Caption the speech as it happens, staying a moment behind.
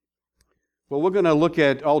Well, we're going to look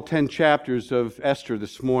at all 10 chapters of Esther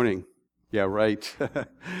this morning. Yeah, right. We're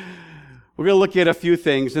going to look at a few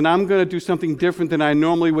things, and I'm going to do something different than I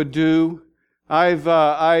normally would do. I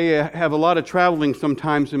have a lot of traveling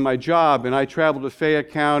sometimes in my job, and I travel to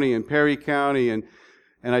Fayette County and Perry County, and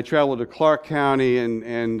I travel to Clark County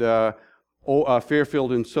and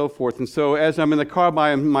Fairfield and so forth. And so as I'm in the car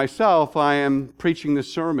by myself, I am preaching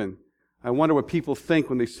this sermon. I wonder what people think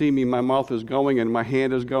when they see me. My mouth is going and my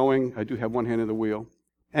hand is going. I do have one hand on the wheel.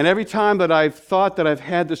 And every time that I've thought that I've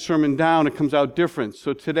had the sermon down, it comes out different.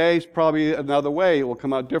 So today's probably another way. It will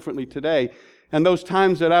come out differently today. And those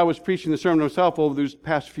times that I was preaching the sermon myself over these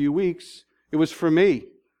past few weeks, it was for me,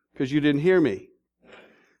 because you didn't hear me.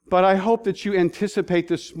 But I hope that you anticipate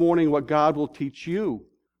this morning what God will teach you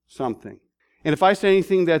something. And if I say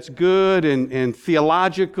anything that's good and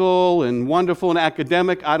theological and wonderful and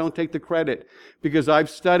academic, I don't take the credit, because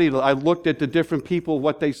I've studied, I looked at the different people,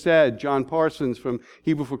 what they said. John Parsons from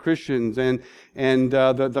Hebrew for Christians and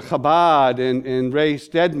the Chabad and Ray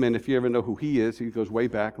Stedman, if you ever know who he is. He goes way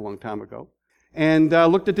back a long time ago. And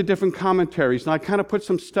looked at the different commentaries, and I kind of put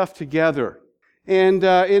some stuff together. And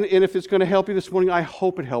if it's going to help you this morning, I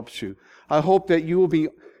hope it helps you. I hope that you will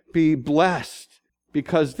be blessed.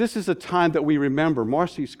 Because this is a time that we remember.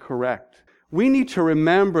 Marcy's correct. We need to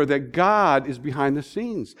remember that God is behind the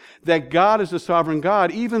scenes. That God is a sovereign God,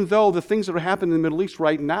 even though the things that are happening in the Middle East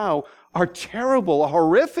right now are terrible,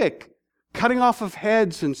 horrific. Cutting off of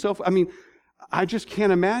heads and so forth. I mean, I just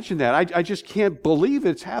can't imagine that. I just can't believe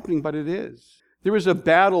it's happening, but it is. There is a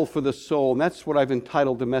battle for the soul, and that's what I've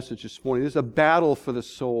entitled the message this morning. There's a battle for the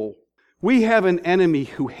soul. We have an enemy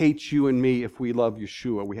who hates you and me if we love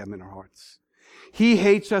Yeshua. We have him in our hearts. He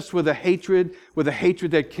hates us with a hatred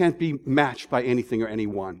that can't be matched by anything or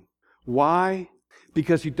anyone. Why?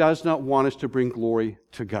 Because he does not want us to bring glory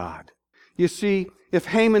to God. You see, if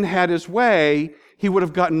Haman had his way, he would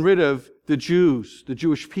have gotten rid of the Jews, the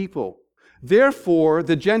Jewish people. Therefore,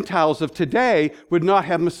 the Gentiles of today would not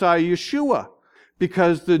have Messiah Yeshua,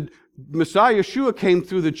 because the Messiah Yeshua came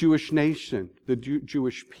through the Jewish nation, the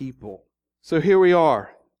Jewish people. So here we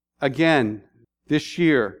are, again, this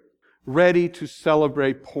year, ready to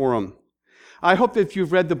celebrate Purim. I hope that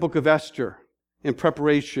you've read the book of Esther in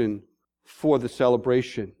preparation for the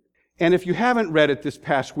celebration. And if you haven't read it this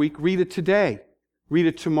past week, read it today. Read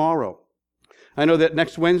it tomorrow. I know that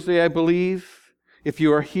next Wednesday, I believe, if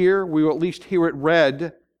you are here, we will at least hear it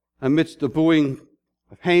read amidst the booing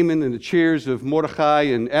of Haman and the cheers of Mordecai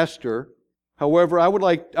and Esther. However, I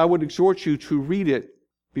would exhort you to read it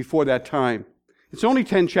before that time. It's only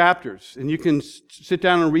 10 chapters, and you can sit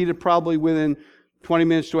down and read it probably within 20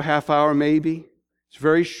 minutes to a half hour, maybe. It's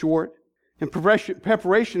very short. In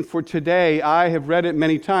preparation for today, I have read it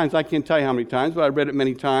many times. I can't tell you how many times, but I've read it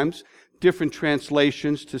many times. Different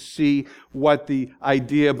translations to see what the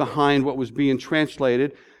idea behind what was being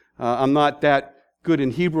translated. I'm not that good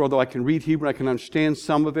in Hebrew, although I can read Hebrew, I can understand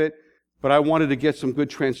some of it. But I wanted to get some good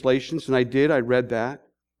translations, and I did. I read that.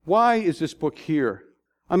 Why is this book here?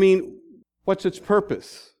 I mean, what's its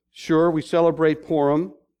purpose? Sure, we celebrate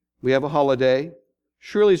Purim. We have a holiday.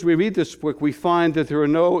 Surely as we read this book, we find that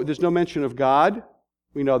there's no mention of God.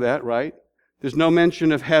 We know that, right? There's no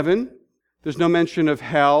mention of heaven. There's no mention of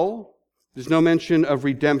hell. There's no mention of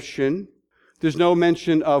redemption. There's no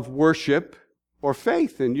mention of worship or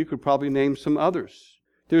faith, and you could probably name some others.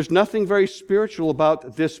 There's nothing very spiritual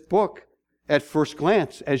about this book at first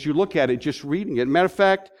glance as you look at it, just reading it. Matter of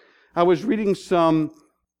fact, I was reading some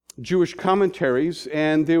Jewish commentaries,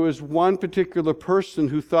 and there was one particular person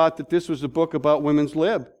who thought that this was a book about women's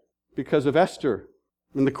lib because of Esther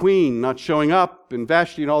and the queen not showing up and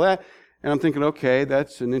Vashti and all that. And I'm thinking, okay,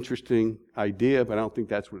 that's an interesting idea, but I don't think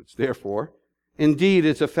that's what it's there for. Indeed,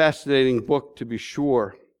 it's a fascinating book to be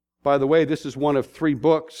sure. By the way, this is one of 3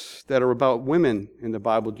 books that are about women in the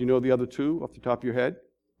Bible. Do you know the other 2 off the top of your head?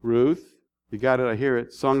 Ruth, you got it, I hear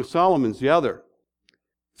it. Song of Solomon's the other.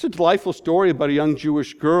 It's a delightful story about a young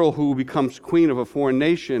Jewish girl who becomes queen of a foreign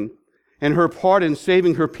nation and her part in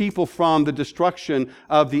saving her people from the destruction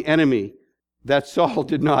of the enemy that Saul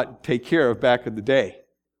did not take care of back in the day.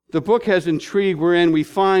 The book has intrigue wherein we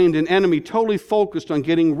find an enemy totally focused on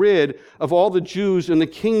getting rid of all the Jews in the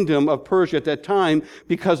kingdom of Persia at that time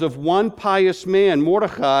because of one pious man,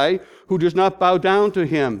 Mordecai, who does not bow down to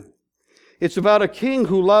him. It's about a king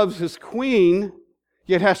who loves his queen,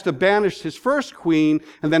 yet has to banish his first queen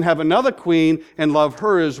and then have another queen and love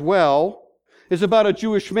her as well. It's about a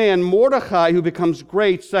Jewish man, Mordecai, who becomes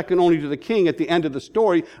great, second only to the king at the end of the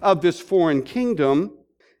story of this foreign kingdom,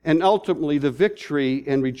 and ultimately the victory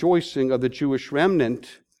and rejoicing of the Jewish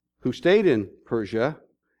remnant who stayed in Persia.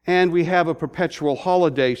 And we have a perpetual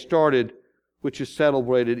holiday started which is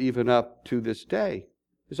celebrated even up to this day.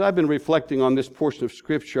 As I've been reflecting on this portion of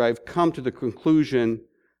Scripture, I've come to the conclusion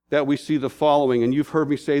that we see the following, and you've heard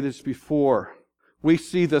me say this before. We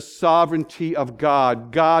see the sovereignty of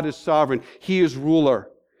God. God is sovereign. He is ruler.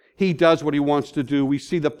 He does what He wants to do. We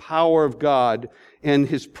see the power of God and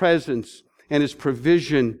His presence and His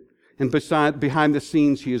provision. And behind the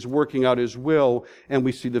scenes, He is working out His will, and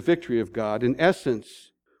we see the victory of God. In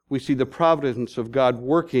essence, we see the providence of God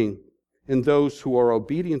working in those who are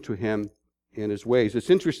obedient to Him in His ways. It's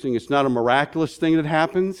interesting. It's not a miraculous thing that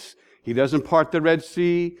happens. He doesn't part the Red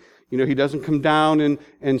Sea. He doesn't come down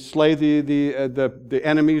and slay the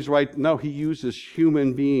enemies, right? No, He uses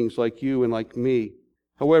human beings like you and like me.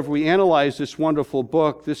 However, we analyze this wonderful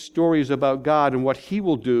book. This story is about God and what He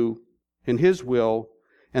will do in His will,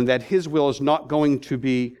 and that His will is not going to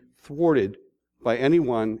be thwarted by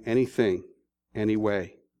anyone, anything, any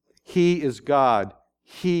way. He is God.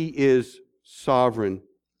 He is sovereign,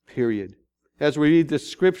 period. As we read this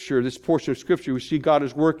Scripture, this portion of Scripture, we see God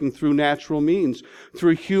is working through natural means,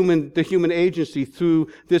 through the human agency,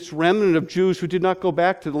 through this remnant of Jews who did not go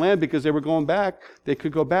back to the land because they were going back. They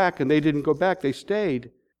could go back, and they didn't go back. They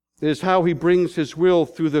stayed. It is how He brings His will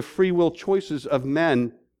through the free will choices of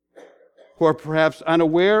men who are perhaps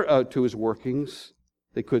unaware to His workings.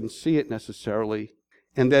 They couldn't see it necessarily.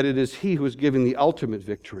 And that it is He who is giving the ultimate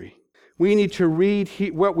victory. We need to read,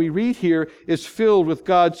 what we read here is filled with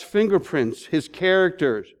God's fingerprints, His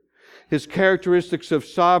characters, His characteristics of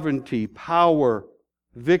sovereignty, power,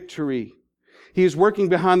 victory. He is working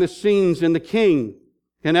behind the scenes in the king,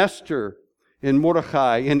 in Esther, in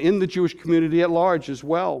Mordecai, and in the Jewish community at large as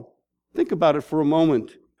well. Think about it for a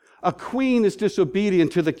moment. A queen is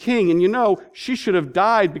disobedient to the king, and she should have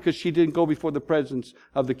died because she didn't go before the presence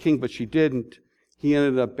of the king, but she didn't. He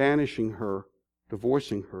ended up banishing her,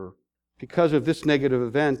 divorcing her. Because of this negative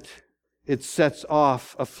event, it sets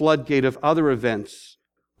off a floodgate of other events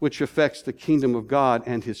which affects the kingdom of God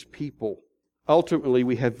and His people. Ultimately,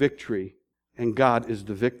 we have victory, and God is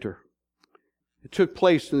the victor. It took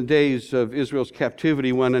place in the days of Israel's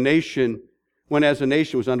captivity when as a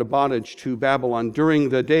nation was under bondage to Babylon. During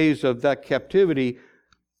the days of that captivity,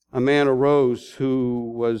 a man arose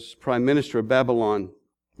who was prime minister of Babylon.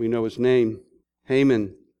 We know his name,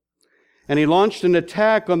 Haman. And he launched an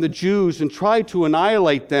attack on the Jews and tried to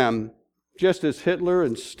annihilate them, just as Hitler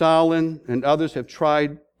and Stalin and others have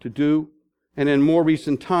tried to do. And in more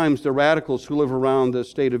recent times, the radicals who live around the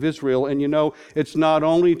state of Israel. And it's not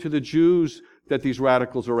only to the Jews that these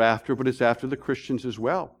radicals are after, but it's after the Christians as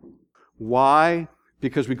well. Why?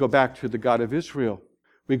 Because we go back to the God of Israel.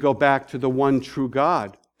 We go back to the one true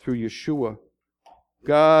God through Yeshua.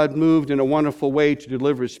 God moved in a wonderful way to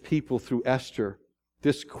deliver His people through Esther,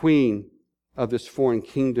 this queen of this foreign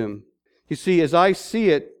kingdom. You see, as I see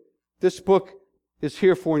it, this book is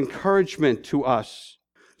here for encouragement to us,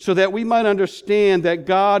 so that we might understand that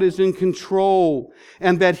God is in control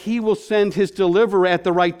and that He will send His deliverer at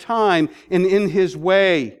the right time and in His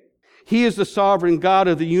way. He is the sovereign God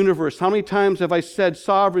of the universe. How many times have I said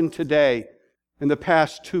sovereign today in the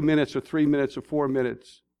past 2 minutes or 3 minutes or 4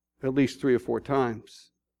 minutes? At least 3 or 4 times.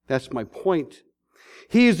 That's my point.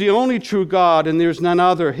 He is the only true God, and there's none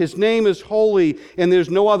other. His name is holy, and there's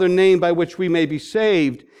no other name by which we may be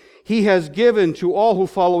saved. He has given to all who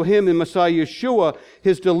follow Him in Messiah Yeshua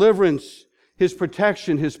His deliverance, His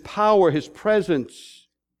protection, His power, His presence,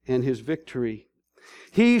 and His victory.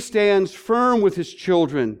 He stands firm with His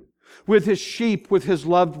children, with His sheep, with His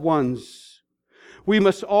loved ones. We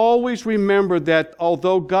must always remember that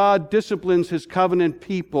although God disciplines His covenant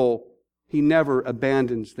people, He never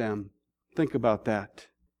abandons them. Think about that.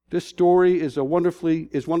 This story is wonderfully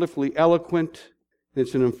eloquent.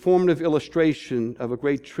 It's an informative illustration of a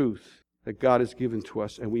great truth that God has given to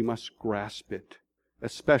us, and we must grasp it,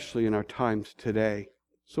 especially in our times today.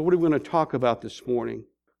 So what are we going to talk about this morning?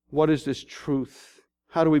 What is this truth?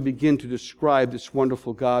 How do we begin to describe this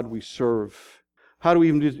wonderful God we serve? How do we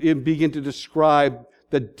even begin to describe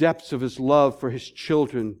the depths of His love for His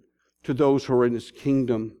children to those who are in His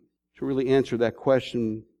kingdom? To really answer that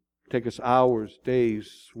question, take us hours,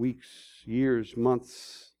 days, weeks, years,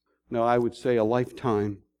 months. No, I would say a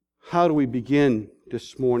lifetime. How do we begin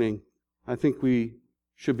this morning? I think we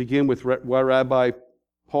should begin with what Rabbi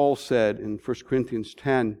Paul said in 1 Corinthians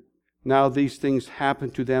 10. Now these things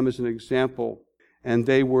happened to them as an example, and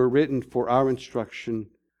they were written for our instruction,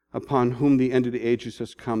 upon whom the end of the ages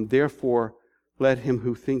has come. Therefore, let him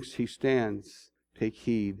who thinks he stands take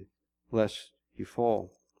heed, lest he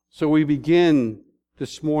fall. So we begin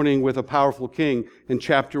this morning with a powerful king in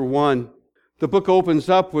chapter 1. The book opens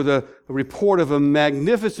up with a report of a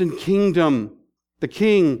magnificent kingdom. The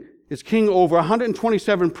king is king over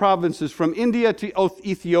 127 provinces from India to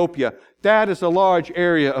Ethiopia. That is a large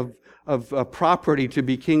area of property to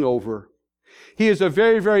be king over. He is a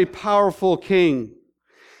very, very powerful king.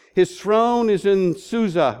 His throne is in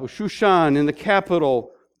Susa, or Shushan, in the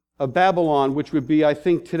capital of Babylon, which would be, I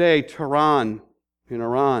think today, Tehran in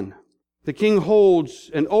Iran. The king holds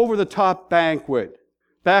an over-the-top banquet.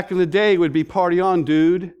 Back in the day, it would be party on,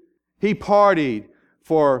 dude. He partied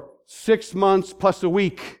for 6 months plus a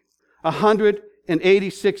week,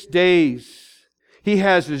 186 days. He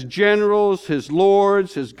has his generals, his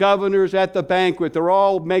lords, his governors at the banquet. They're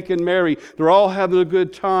all making merry. They're all having a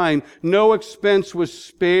good time. No expense was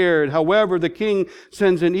spared. However, the king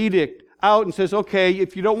sends an edict out and says, okay,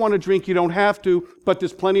 if you don't want to drink, you don't have to, but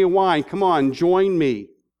there's plenty of wine. Come on, join me.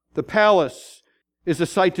 The palace is a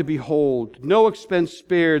sight to behold. No expense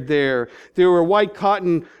spared there. There were white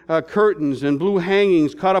cotton curtains and blue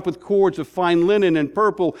hangings caught up with cords of fine linen and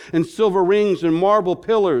purple and silver rings and marble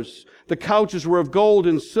pillars. The couches were of gold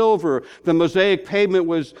and silver. The mosaic pavement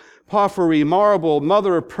was porphyry, marble,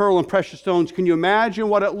 mother of pearl, and precious stones. Can you imagine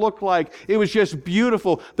what it looked like? It was just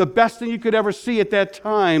beautiful. The best thing you could ever see at that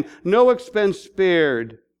time. No expense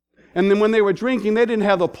spared. And then when they were drinking, they didn't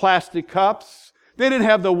have the plastic cups. They didn't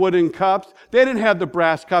have the wooden cups. They didn't have the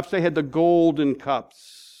brass cups. They had the golden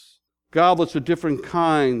cups. Goblets of different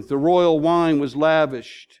kinds. The royal wine was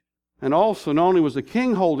lavished. And also, not only was the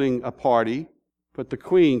king holding a party, but the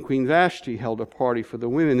Queen Vashti, held a party for the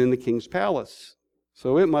women in the king's palace.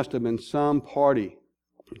 So it must have been some party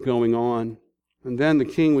going on. And then the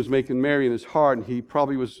king was making merry in his heart, and he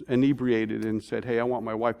probably was inebriated and said, hey, I want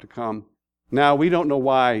my wife to come. Now, we don't know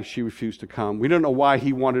why she refused to come. We don't know why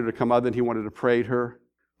he wanted her to come other than he wanted to parade her.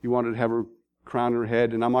 He wanted to have her crown her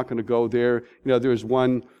head, and I'm not going to go there. There was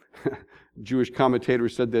one Jewish commentator who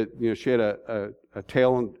said that, she had a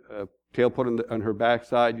tail put on her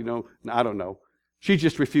backside, and I don't know. She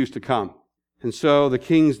just refused to come. And so the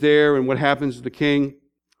king's there, and what happens to the king?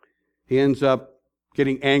 He ends up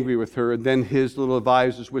getting angry with her, and then his little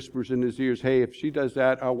advisors whispers in his ears, hey, if she does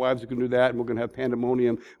that, our wives are going to do that, and we're going to have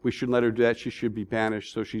pandemonium. We shouldn't let her do that. She should be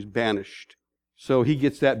banished. So she's banished. So he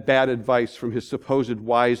gets that bad advice from his supposed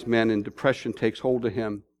wise men, and depression takes hold of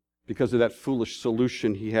him because of that foolish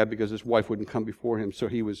solution he had because his wife wouldn't come before him. So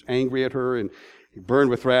he was angry at her, and he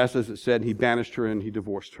burned with wrath, as it said, and he banished her, and he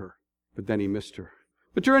divorced her. But then he missed her.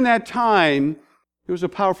 But during that time, there was a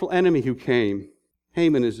powerful enemy who came.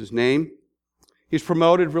 Haman is his name. He's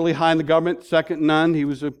promoted really high in the government, second to none. He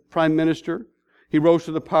was a prime minister. He rose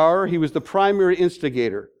to the power. He was the primary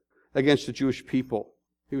instigator against the Jewish people.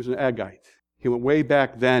 He was an Agagite. He went way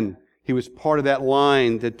back then. He was part of that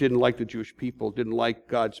line that didn't like the Jewish people, didn't like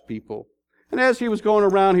God's people. And as he was going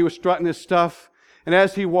around, he was strutting his stuff. And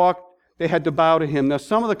as he walked, they had to bow to him. Now,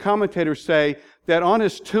 some of the commentators say that on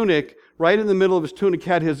his tunic, right in the middle of his tunic,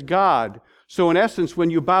 had his God. So in essence, when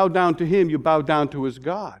you bow down to him, you bow down to his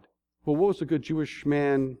God. Well, what was a good Jewish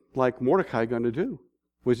man like Mordecai going to do?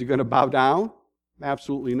 Was he going to bow down?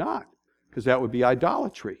 Absolutely not, because that would be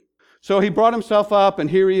idolatry. So he brought himself up, and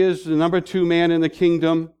here he is, the number 2 man in the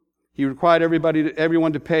kingdom. He required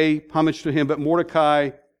everyone to pay homage to him, but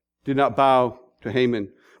Mordecai did not bow to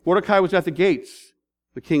Haman. Mordecai was at the gates,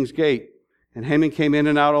 the king's gate, and Haman came in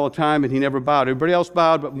and out all the time, and he never bowed. Everybody else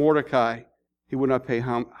bowed, but Mordecai, he would not pay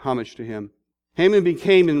homage to him. Haman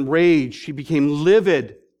became enraged. He became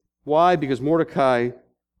livid. Why? Because Mordecai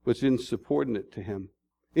was insubordinate to him.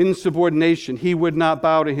 Insubordination. He would not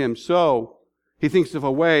bow to him. So he thinks of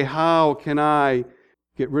a way, how can I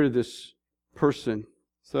get rid of this person?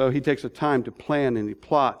 So he takes the time to plan, and he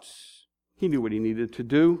plots. He knew what he needed to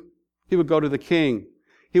do. He would go to the king.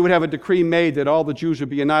 He would have a decree made that all the Jews would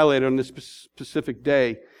be annihilated on this specific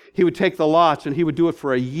day. He would take the lots, and he would do it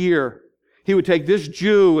for a year. He would take this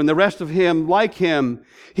Jew and the rest of him like him.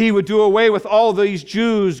 He would do away with all these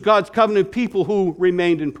Jews, God's covenant people who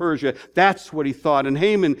remained in Persia. That's what he thought. And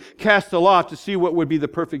Haman cast a lot to see what would be the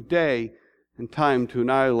perfect day and time to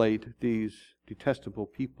annihilate these detestable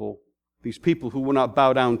people, these people who will not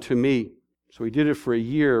bow down to me. So he did it for a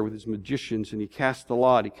year with his magicians, and he cast the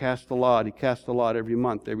lot, he cast the lot, he cast the lot every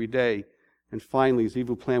month, every day. And finally, his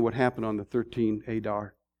evil plan would happen on the 13th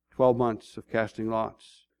Adar, 12 months of casting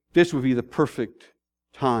lots. This would be the perfect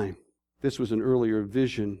time. This was an earlier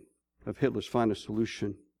vision of Hitler's final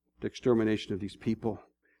solution, the extermination of these people.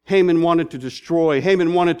 Haman wanted to destroy.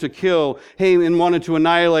 Haman wanted to kill. Haman wanted to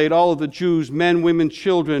annihilate all of the Jews, men, women,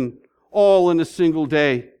 children, all in a single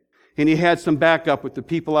day. And he had some backup with the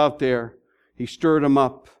people out there. He stirred them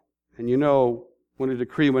up. And when a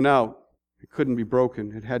decree went out, it couldn't be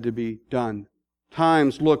broken. It had to be done.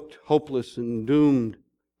 Times looked hopeless and doomed.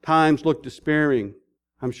 Times looked despairing.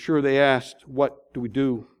 I'm sure they asked, what do we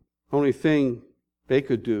do? Only thing they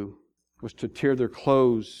could do was to tear their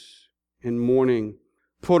clothes in mourning,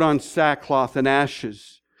 put on sackcloth and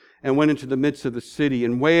ashes, and went into the midst of the city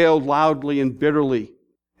and wailed loudly and bitterly.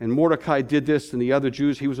 And Mordecai did this, and the other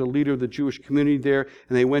Jews, he was a leader of the Jewish community there,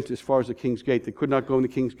 and they went as far as the king's gate. They could not go in the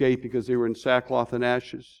king's gate because they were in sackcloth and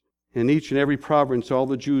ashes. In each and every province, all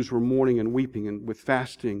the Jews were mourning and weeping and with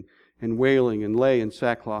fasting and wailing and lay in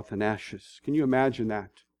sackcloth and ashes. Can you imagine that?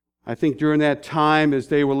 I think during that time, as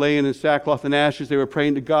they were laying in sackcloth and ashes, they were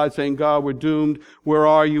praying to God, saying, God, we're doomed. Where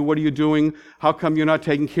are you? What are you doing? How come you're not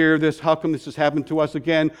taking care of this? How come this has happened to us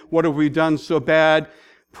again? What have we done so bad?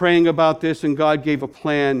 Praying about this, and God gave a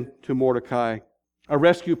plan to Mordecai. A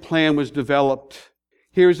rescue plan was developed.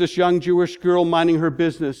 Here's this young Jewish girl minding her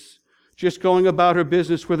business, just going about her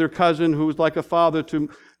business with her cousin who was like a father to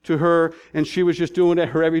her, and she was just doing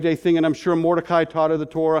her everyday thing. And I'm sure Mordecai taught her the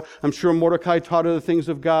Torah. I'm sure Mordecai taught her the things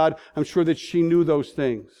of God. I'm sure that she knew those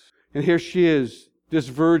things. And here she is, this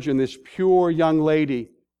virgin, this pure young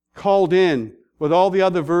lady, called in with all the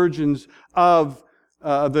other virgins of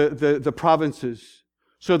the provinces,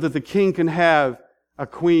 so that the king can have a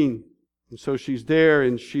queen. And so she's there,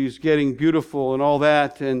 and she's getting beautiful and all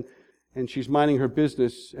that, and she's minding her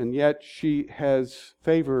business, and yet she has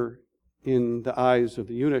favor in the eyes of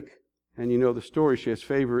the eunuch. And you know the story. She has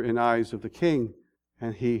favor in the eyes of the king,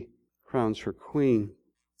 and he crowns her queen.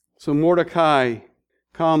 So Mordecai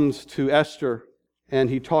comes to Esther,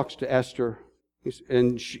 and he talks to Esther.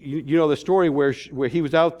 And you know the story where he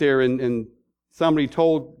was out there, and somebody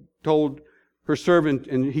told her servant,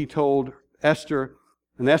 and he told Esther,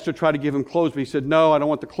 and Esther tried to give him clothes, but he said, no, I don't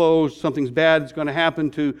want the clothes. Something's bad is going to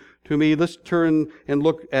happen to me. Let's turn and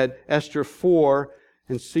look at Esther 4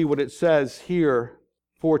 and see what it says here,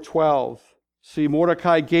 4:12. See,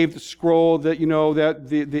 Mordecai gave the scroll that, that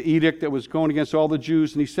the edict that was going against all the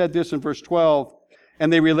Jews, and he said this in verse 12,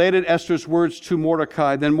 and they related Esther's words to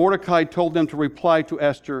Mordecai. Then Mordecai told them to reply to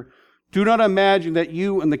Esther, do not imagine that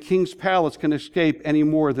you and the king's palace can escape any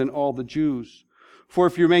more than all the Jews. For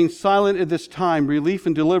if you remain silent at this time, relief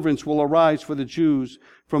and deliverance will arise for the Jews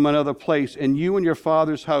from another place, and you and your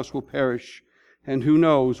father's house will perish. And who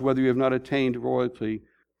knows whether you have not attained royalty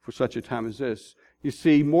for such a time as this. You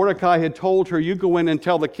see, Mordecai had told her, you go in and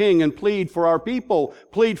tell the king and plead for our people,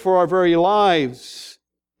 plead for our very lives.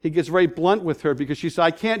 He gets very blunt with her because she said, I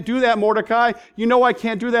can't do that, Mordecai. You know I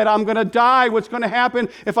can't do that. I'm going to die. What's going to happen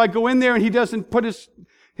if I go in there and he doesn't put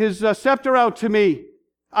his scepter out to me?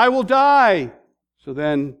 I will die. So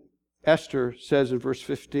then Esther says in verse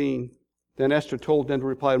 15, then Esther told them to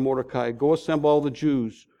reply to Mordecai, go assemble all the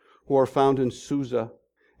Jews who are found in Susa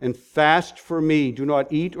and fast for me. Do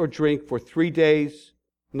not eat or drink for 3 days,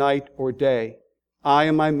 night or day. I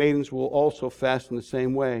and my maidens will also fast in the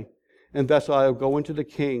same way. And thus I will go into the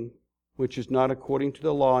king, which is not according to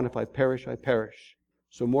the law, and if I perish, I perish.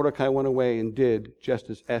 So Mordecai went away and did just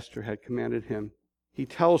as Esther had commanded him. He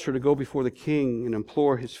tells her to go before the king and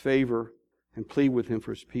implore his favor and plead with him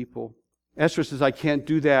for his people. Esther says, I can't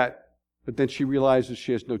do that. But then she realizes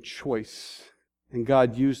she has no choice. And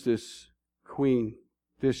God used this queen,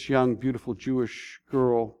 this young, beautiful Jewish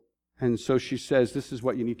girl. And so she says, this is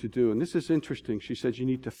what you need to do. And this is interesting. She says, you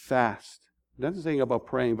need to fast. It doesn't say about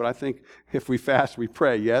praying, but I think if we fast, we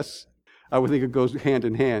pray, yes? I would think it goes hand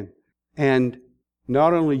in hand. And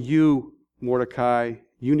not only you, Mordecai,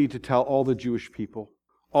 you need to tell all the Jewish people,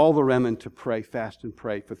 all the remnant to pray, fast and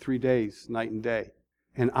pray for 3 days, night and day.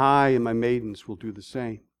 And I and my maidens will do the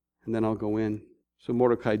same. And then I'll go in. So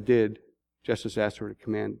Mordecai did just as Esther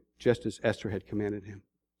had commanded him.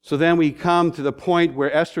 So then we come to the point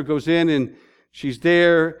where Esther goes in and she's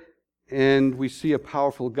there, and we see a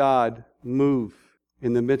powerful God move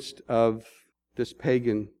in the midst of this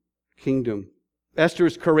pagan kingdom. Esther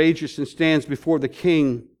is courageous and stands before the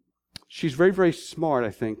king. She's very, very smart,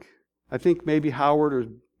 I think. I think maybe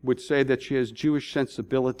Howard would say that she has Jewish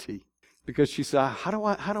sensibility, because she said, how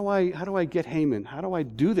do I get Haman? How do I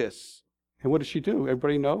do this? And what did she do?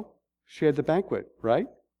 Everybody know? She had the banquet, right?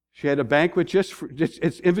 She had a banquet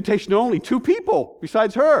it's invitation only. 2 people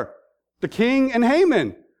besides her, the king and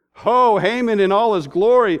Haman. Oh, Haman in all his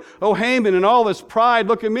glory. Oh, Haman in all his pride.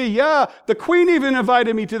 Look at me. Yeah, the queen even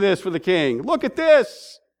invited me to this for the king. Look at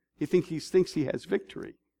this. He thinks he has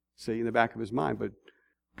victory, see, in the back of his mind. But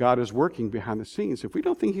God is working behind the scenes. If we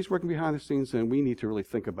don't think he's working behind the scenes, then we need to really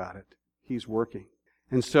think about it. He's working.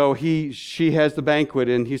 And so she has the banquet,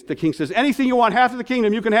 and the king says, anything you want, half of the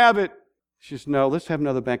kingdom, you can have it. She says, no, let's have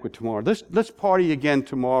another banquet tomorrow. Let's party again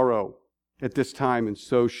tomorrow at this time. And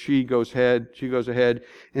so she goes ahead,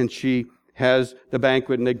 and she has the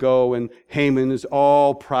banquet, and they go, and Haman is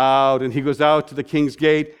all proud, and he goes out to the king's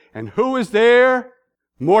gate, and who is there?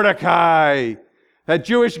 Mordecai, that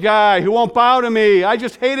Jewish guy who won't bow to me. I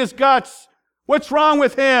just hate his guts. What's wrong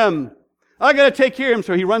with him? I got to take care of him.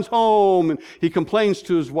 So he runs home, and he complains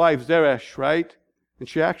to his wife, Zeresh, right? And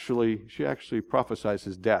she actually prophesies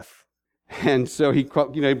his death. And so he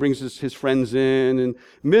brings his friends in, and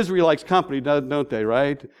misery likes company, don't they,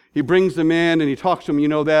 right? He brings them in, and he talks to them, you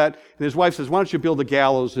know that. And his wife says, why don't you build a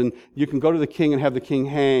gallows, and you can go to the king and have the king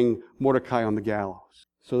hang Mordecai on the gallows.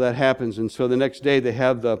 So that happens, and so the next day they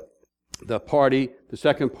have the party, the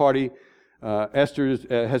second party. Esther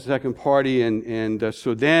has a second party, and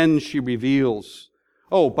so then she reveals.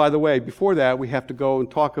 Oh, by the way, before that, we have to go and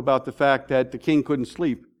talk about the fact that the king couldn't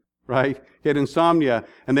sleep, right? He had insomnia,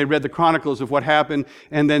 and they read the chronicles of what happened,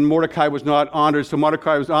 and then Mordecai was not honored, so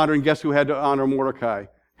Mordecai was honored, and guess who had to honor Mordecai?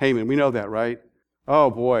 Haman. We know that, right? Oh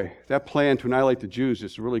boy, that plan to annihilate the Jews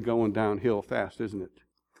is really going downhill fast, isn't it?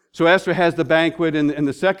 So Esther has the banquet, and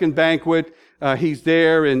the second banquet, he's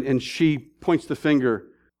there, and she points the finger.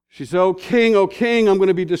 She says, oh king, I'm going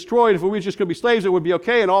to be destroyed. If we were just going to be slaves, it would be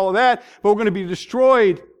okay and all of that, but we're going to be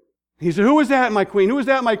destroyed. He said, who is that, my queen? Who is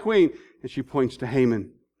that, my queen? And she points to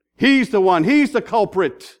Haman. He's the one. He's the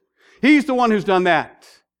culprit. He's the one who's done that.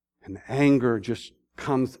 And the anger just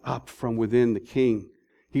comes up from within the king.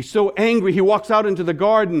 He's so angry, he walks out into the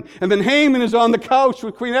garden, and then Haman is on the couch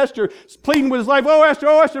with Queen Esther, pleading with his life, oh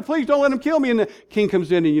Esther, please don't let him kill me. And the king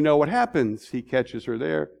comes in, and you know what happens. He catches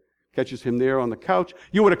him there on the couch.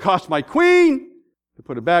 You would have cost my queen. They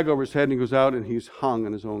put a bag over his head, and he goes out, and he's hung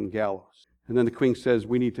on his own gallows. And then the queen says,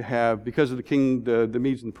 we need to have, because of the king, the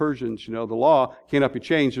Medes and Persians, the law cannot be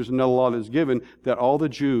changed. There's another law that is given that all the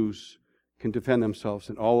Jews can defend themselves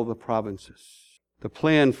in all of the provinces. The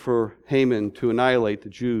plan for Haman to annihilate the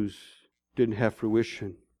Jews didn't have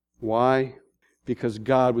fruition. Why? Because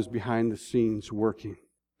God was behind the scenes working.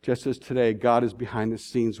 Just as today, God is behind the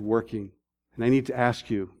scenes working. And I need to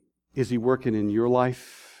ask you, is he working in your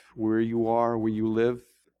life, where you are, where you live?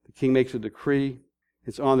 The king makes a decree.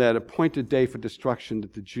 It's on that appointed day for destruction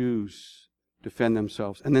that the Jews defend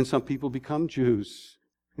themselves. And then some people become Jews.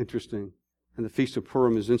 Interesting. And the Feast of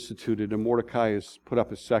Purim is instituted, and Mordecai is put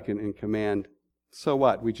up as second in command. So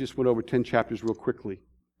what? We just went over 10 chapters real quickly.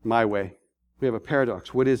 My way. We have a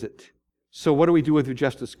paradox. What is it? So what do we do with what we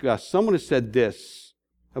just discussed? Someone has said this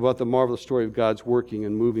about the marvelous story of God's working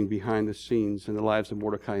and moving behind the scenes in the lives of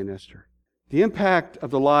Mordecai and Esther. The impact of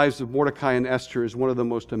the lives of Mordecai and Esther is one of the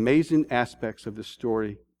most amazing aspects of this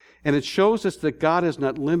story. And it shows us that God is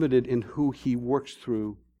not limited in who he works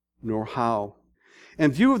through, nor how.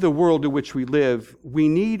 In view of the world in which we live, we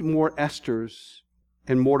need more Esthers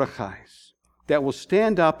and Mordecais that will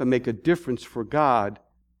stand up and make a difference for God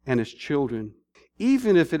and his children,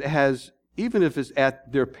 even if it's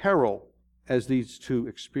at their peril, as these two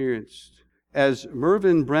experienced. As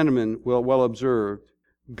Mervyn Brenneman well observed,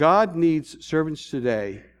 God needs servants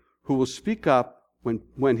today who will speak up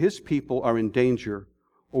when his people are in danger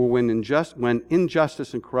or when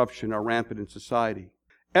injustice and corruption are rampant in society.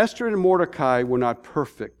 Esther and Mordecai were not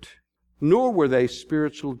perfect, nor were they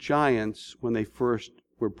spiritual giants when they first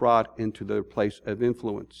were brought into their place of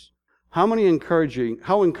influence. How encouraging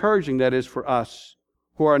that is for us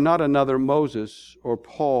who are not another Moses or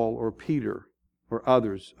Paul or Peter or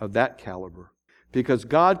others of that caliber, because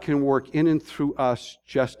God can work in and through us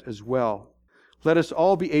just as well. Let us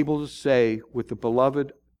all be able to say with the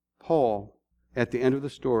beloved Paul at the end of the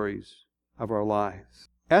stories of our lives,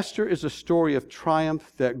 Esther is a story of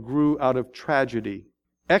triumph that grew out of tragedy,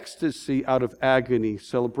 ecstasy out of agony,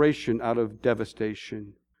 celebration out of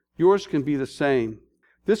devastation. Yours can be the same.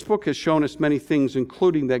 This book has shown us many things,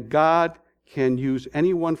 including that God can use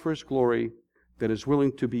anyone for his glory that is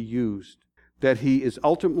willing to be used, that he is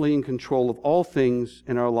ultimately in control of all things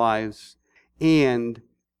in our lives, and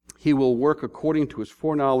he will work according to his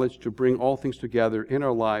foreknowledge to bring all things together in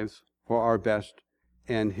our lives for our best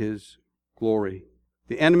and his glory.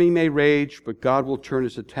 The enemy may rage, but God will turn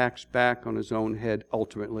his attacks back on his own head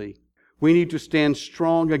ultimately. We need to stand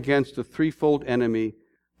strong against the threefold enemy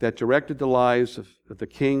that directed the lives of the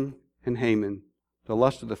king and Haman: the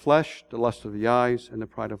lust of the flesh, the lust of the eyes, and the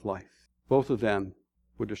pride of life. Both of them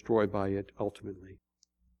were destroyed by it ultimately.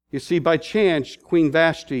 You see, by chance, Queen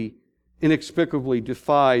Vashti inexplicably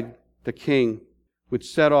defied the king,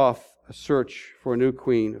 which set off a search for a new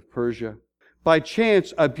queen of Persia. By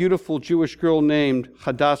chance, a beautiful Jewish girl named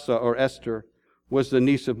Hadassah, or Esther, was the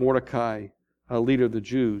niece of Mordecai, a leader of the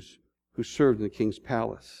Jews who served in the king's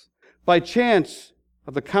palace. By chance,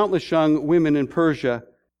 of the countless young women in Persia,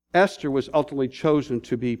 Esther was ultimately chosen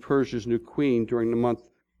to be Persia's new queen during the month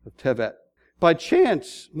of Tevet. By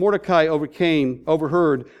chance, Mordecai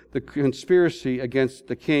overheard the conspiracy against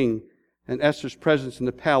the king, and Esther's presence in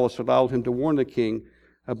the palace allowed him to warn the king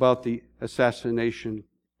about the assassination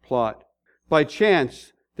plot. By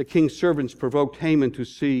chance, the king's servants provoked Haman to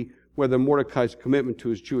see whether Mordecai's commitment to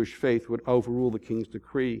his Jewish faith would overrule the king's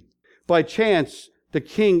decree. By chance, the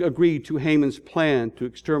king agreed to Haman's plan to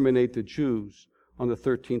exterminate the Jews on the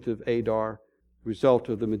 13th of Adar, result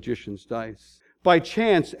of the magician's dice. By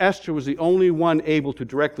chance, Esther was the only one able to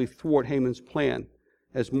directly thwart Haman's plan,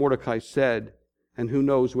 as Mordecai said, and who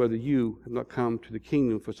knows whether you have not come to the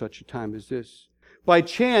kingdom for such a time as this. By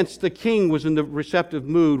chance, the king was in the receptive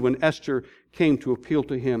mood when Esther came to appeal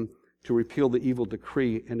to him to repeal the evil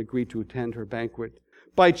decree and agreed to attend her banquet.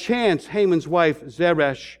 By chance, Haman's wife,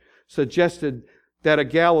 Zeresh, suggested that a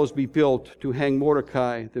gallows be built to hang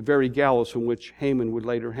Mordecai, the very gallows from which Haman would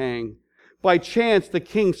later hang. By chance, the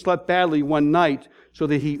king slept badly one night, so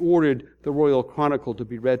that he ordered the royal chronicle to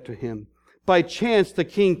be read to him. By chance, the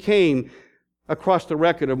king came across the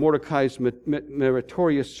record of Mordecai's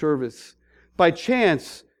meritorious service. By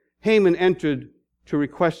chance, Haman entered to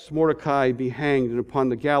request Mordecai be hanged and upon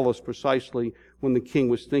the gallows precisely when the king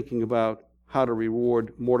was thinking about how to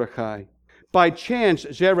reward Mordecai. By chance,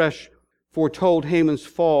 Zeresh foretold Haman's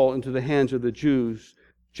fall into the hands of the Jews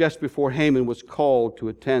just before Haman was called to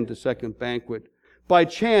attend the second banquet. By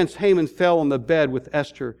chance, Haman fell on the bed with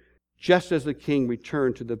Esther just as the king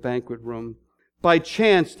returned to the banquet room. By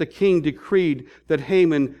chance, the king decreed that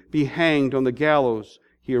Haman be hanged on the gallows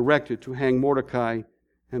he erected to hang Mordecai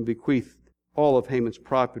and bequeathed all of Haman's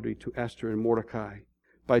property to Esther and Mordecai.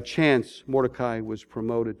 By chance, Mordecai was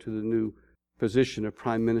promoted to the new position of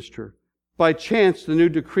prime minister. By chance, the new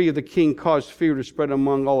decree of the king caused fear to spread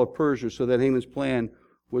among all of Persia so that Haman's plan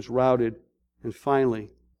was routed. And finally,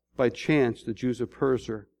 by chance, the Jews of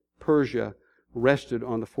Persia rested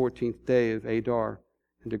on the 14th day of Adar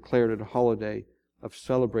and declared it a holiday of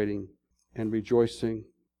celebrating and rejoicing.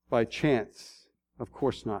 By chance? Of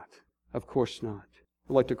course not. Of course not.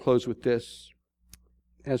 I'd like to close with this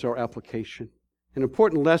as our application. An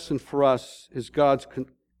important lesson for us is God's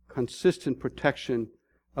consistent protection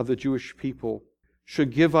of the Jewish people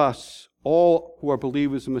should give us, all who are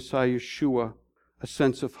believers in Messiah Yeshua, a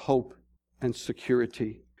sense of hope and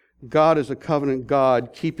security. God is a covenant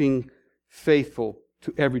God, keeping faithful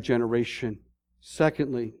to every generation.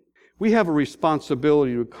 Secondly, we have a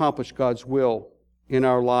responsibility to accomplish God's will in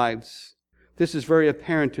our lives. This is very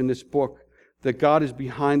apparent in this book, that God is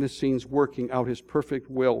behind the scenes working out His perfect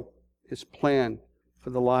will, His plan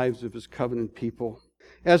for the lives of His covenant people.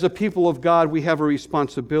 As a people of God, we have a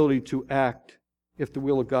responsibility to act if the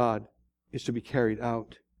will of God is to be carried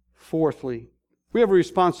out. Fourthly, we have a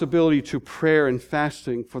responsibility to prayer and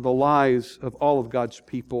fasting for the lives of all of God's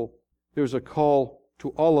people. There's a call to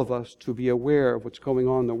all of us to be aware of what's going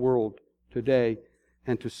on in the world today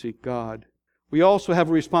and to seek God. We also have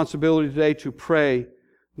a responsibility today to pray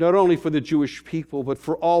not only for the Jewish people, but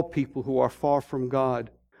for all people who are far from God.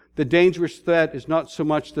 The dangerous threat is not so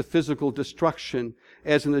much the physical destruction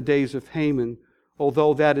as in the days of Haman,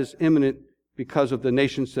 although that is imminent because of the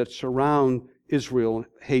nations that surround Israel and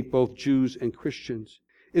hate both Jews and Christians.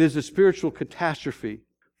 It is a spiritual catastrophe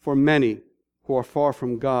for many who are far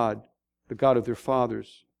from God, the God of their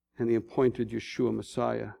fathers, and the appointed Yeshua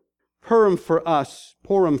Messiah. Purim for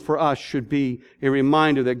us should be a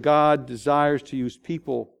reminder that God desires to use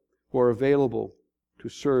people who are available to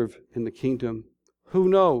serve in the kingdom. Who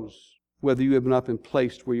knows whether you have not been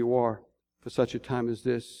placed where you are for such a time as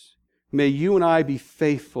this? May you and I be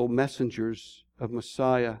faithful messengers of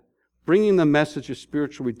Messiah, bringing the message of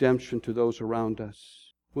spiritual redemption to those around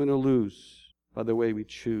us. Win or lose by the way we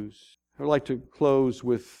choose. I'd like to close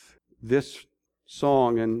with this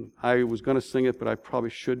song, and I was going to sing it, but I probably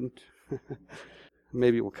shouldn't.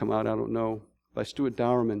 Maybe it will come out, I don't know. By Stuart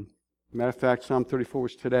Dowerman. Matter of fact, Psalm 34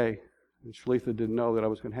 was today. And Shalitha didn't know that I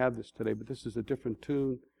was going to have this today, but this is a different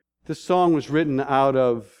tune. This song was written out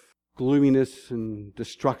of gloominess and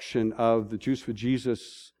destruction of the Jews for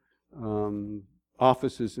Jesus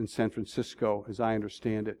offices in San Francisco, as I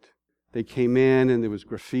understand it. They came in and there was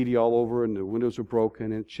graffiti all over and the windows were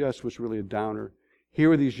broken, and it just was really a downer. Here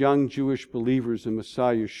were these young Jewish believers in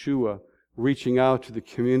Messiah Yeshua reaching out to the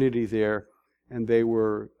community there, and they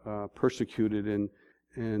were persecuted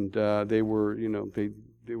and they were, they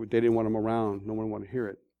didn't want him around. No one wanted to hear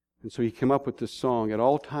it. And so he came up with this song, "At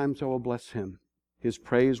all times I will bless him. His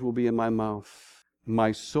praise will be in my mouth.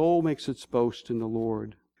 My soul makes its boast in the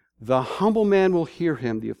Lord. The humble man will hear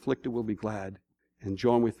him, the afflicted will be glad, and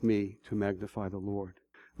join with me to magnify the Lord.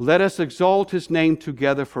 Let us exalt his name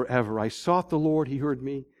together forever. I sought the Lord, he heard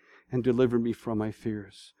me, and delivered me from my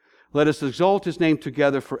fears. Let us exalt his name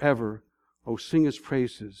together forever. O sing his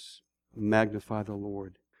praises, magnify the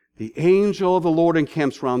Lord. The angel of the Lord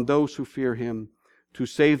encamps round those who fear him, to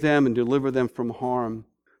save them and deliver them from harm.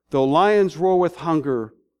 Though lions roar with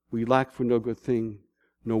hunger, we lack for no good thing.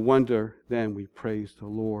 No wonder then we praise the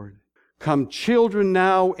Lord. Come, children,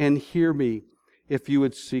 now and hear me. If you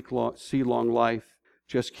would see long life,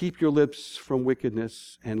 just keep your lips from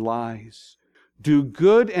wickedness and lies. Do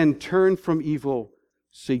good and turn from evil.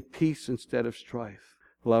 Seek peace instead of strife.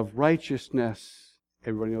 Love righteousness.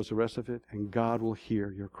 Everybody knows the rest of it. And God will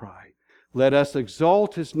hear your cry. Let us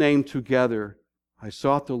exalt his name together. I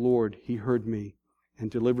sought the Lord. He heard me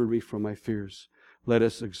and delivered me from my fears. Let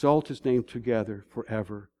us exalt his name together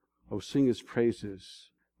forever. Oh, sing his praises.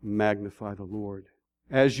 Magnify the Lord.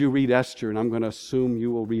 As you read Esther, and I'm going to assume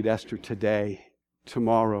you will read Esther today,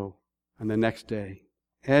 tomorrow, and the next day.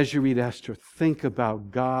 As you read Esther, think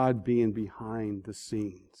about God being behind the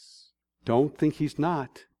scenes. Don't think he's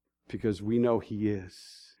not, because we know he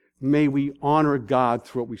is. May we honor God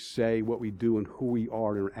through what we say, what we do, and who we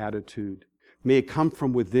are in our attitude. May it come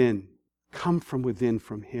from within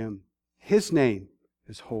from him. His name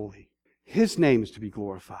is holy. His name is to be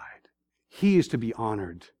glorified. He is to be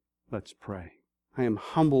honored. Let's pray. I am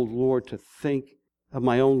humbled, Lord, to think of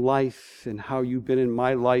my own life and how you've been in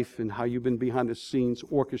my life and how you've been behind the scenes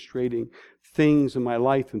orchestrating things in my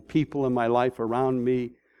life and people in my life around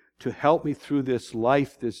me to help me through this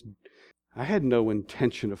life. I had no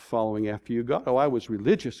intention of following after you, God. Oh, I was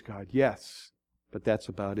religious, God, yes, but that's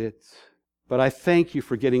about it. But I thank you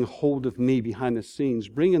for getting hold of me behind the scenes,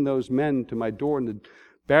 bringing those men to my door in the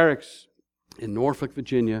barracks in Norfolk,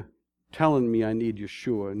 Virginia, telling me I need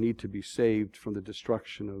Yeshua, need to be saved from the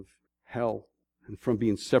destruction of hell and from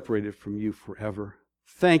being separated from you forever.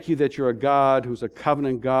 Thank you that you're a God who's a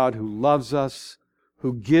covenant God, who loves us,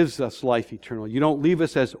 who gives us life eternal. You don't leave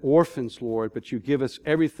us as orphans, Lord, but you give us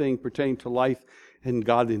everything pertaining to life and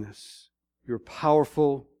godliness. You're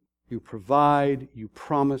powerful, you provide, you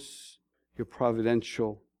promise, you're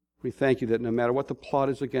providential. We thank you that no matter what the plot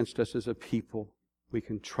is against us as a people, we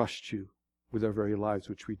can trust you with our very lives,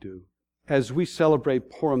 which we do. As we celebrate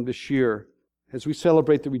Purim this year, as we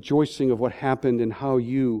celebrate the rejoicing of what happened and how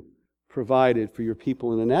you provided for your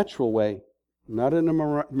people in a natural way, not in a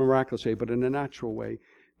miraculous way, but in a natural way,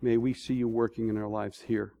 may we see you working in our lives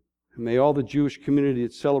here. And may all the Jewish community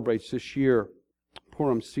that celebrates this year,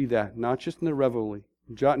 Purim, see that, not just in the revelry,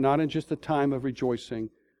 not in just the time of rejoicing,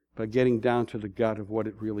 but getting down to the gut of what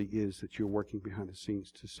it really is that you're working behind the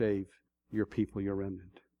scenes to save your people, your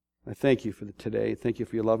remnant. I thank you for today. Thank you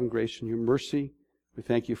for your love and grace and your mercy. We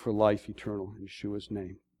thank you for life eternal in Yeshua's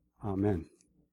name. Amen.